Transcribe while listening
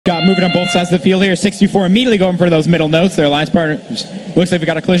got moving on both sides of the field here. 64 immediately going for those middle notes. Their alliance partners. Looks like we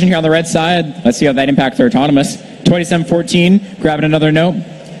got a collision here on the red side. Let's see how that impacts their autonomous. 2714 grabbing another note.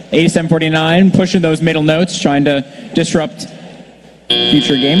 8749 pushing those middle notes, trying to disrupt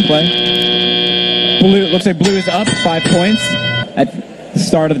future gameplay. Blue, looks like blue is up 5 points at the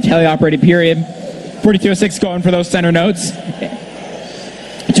start of the teleoperated period. 4206 going for those center notes.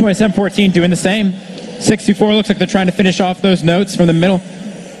 2714 doing the same. 64 looks like they're trying to finish off those notes from the middle.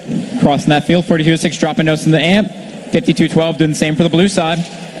 Crossing that field. 4206 dropping notes in the amp. 5212 doing the same for the blue side.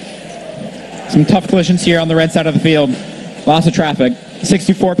 Some tough collisions here on the red side of the field. Lots of traffic.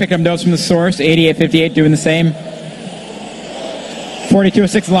 64 picking up notes from the source. 8858 doing the same.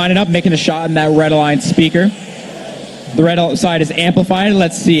 4206 lining up, making a shot in that red alliance speaker. The red side is amplified.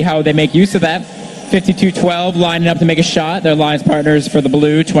 Let's see how they make use of that. 5212 lining up to make a shot. Their alliance partners for the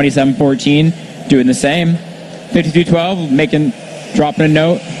blue. 2714 doing the same. 5212 dropping a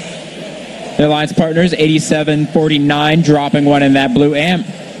note. Their alliance partners. 8749 dropping one in that blue amp.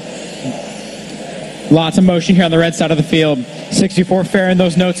 Lots of motion here on the red side of the field. 64 ferrying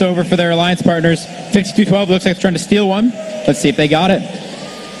those notes over for their alliance partners. 5212 looks like it's trying to steal one. Let's see if they got it.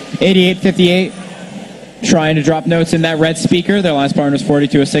 8858 trying to drop notes in that red speaker. Their alliance partners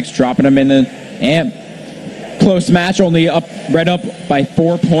 4206 dropping them in the amp. Close match, only up red up by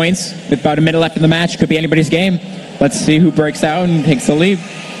 4 points with about a minute left in the match. Could be anybody's game. Let's see who breaks out and takes the lead.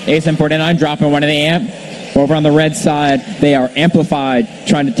 8749 dropping one in the amp. Over on the red side, they are amplified,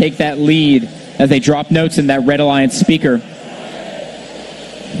 trying to take that lead as they drop notes in that red alliance speaker.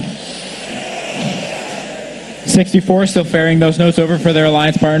 64 still ferrying those notes over for their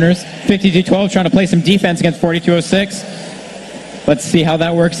alliance partners. 5212 trying to play some defense against 4206. Let's see how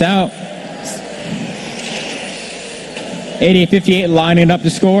that works out. 8858 lining up to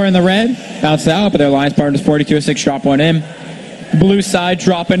score in the red. Bounce out, but their alliance partners 4206 drop one in. Blue side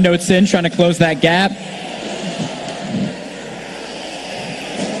dropping notes in, trying to close that gap.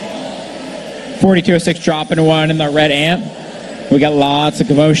 4206 dropping one in the red amp. We got lots of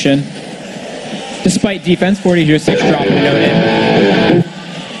commotion. Despite defense, 4206 dropping a note in.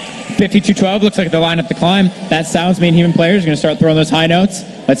 5212 looks like they're lined up to climb. That sounds mean human players are going to start throwing those high notes.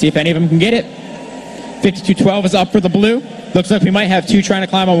 Let's see if any of them can get it. 5212 is up for the blue. Looks like we might have two trying to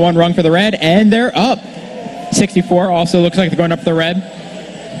climb on one rung for the red, and they're up. 64 also looks like they're going up for the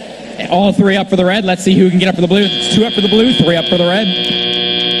red. All three up for the red. Let's see who can get up for the blue. It's two up for the blue, three up for the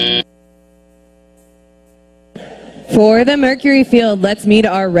red. For the Mercury field, let's meet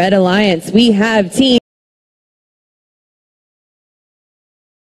our red alliance. We have team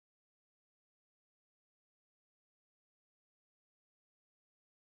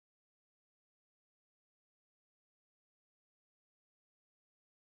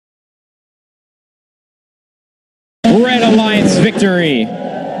Red Alliance victory.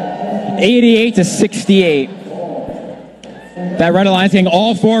 88 to 68. That Red Alliance getting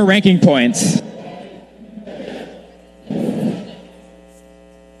all 4 ranking points.